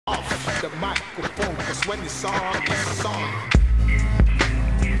the microphone, cause when it's on, it's on.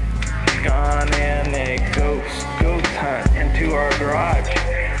 Gone in a ghost hunt into our garage.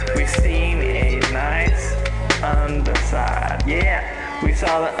 We seen a nice underside. Yeah, we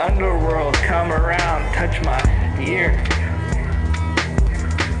saw the underworld come around, touch my ear.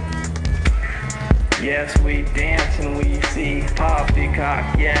 Yes, we dance and we see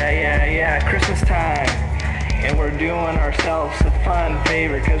poppycock. Yeah, Christmas time. And we're doing ourselves a fun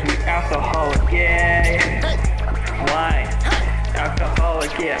favor because we alcoholic. Yeah. Wine.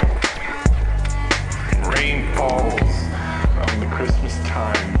 Alcoholic, yeah. Rain falls on the Christmas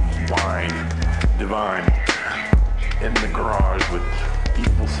time wine, divine, in the garage with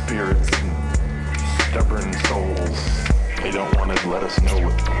evil spirits and stubborn souls. They don't want to let us know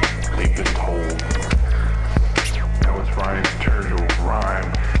what they've been told. That was Ryan's terrible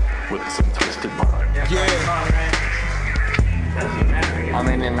rhyme with some twisted mind. I'm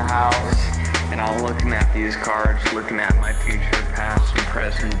in the house and I'm looking at these cards, looking at my future, past and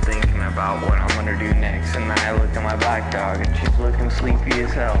present, thinking about what I'm gonna do next. And then I look at my black dog and she's looking sleepy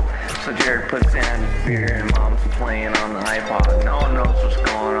as hell. So Jared puts in beer and mom's playing on the iPod. No one knows what's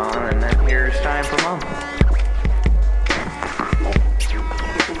going on, and then here's time for mom.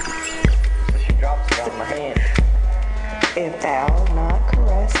 So she drops it on my hand. If thou not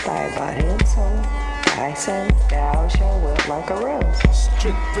caress thy body and soul, thy son thou shalt wilt like a rose.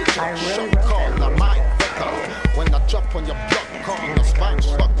 I really wrote that. When I drop on your block, call the spine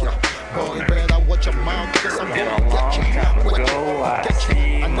fuck ya. Boy, better watch your mouth, cause I'm Been gonna a long get you. time ago, I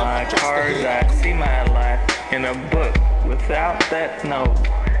see my cards, I see my life in a book without that note.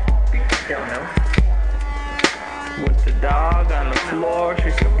 With the dog on the floor,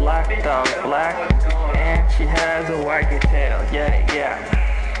 she's a black dog, black, and she has a waggly tail, yeah.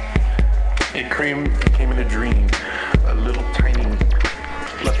 It came in a dream, a little tiny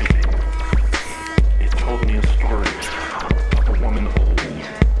fluffy thing. It told me a story of a woman old.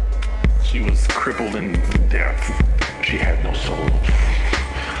 She was crippled in death. She had no soul.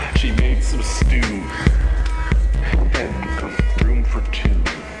 She made some stew, had room for two.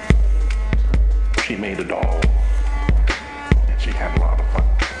 She made a doll, and she had a lot of fun.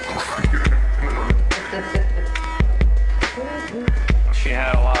 She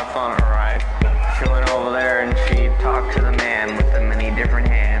had a lot of fun, alright. She went over there and she talked to the man with the many different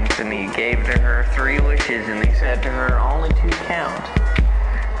hands, and he gave to her 3 wishes, and he said to her, only 2 count.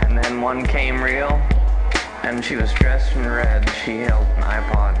 And then one came real, and she was dressed in red. She held an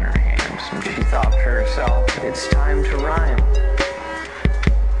iPod in her hands, and she thought to herself, it's time to rhyme.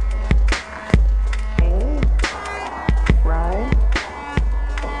 Rhyme?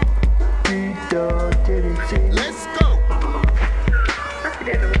 Let's go.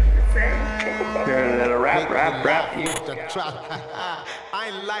 Rap. I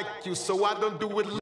ain't like you, so I don't do it.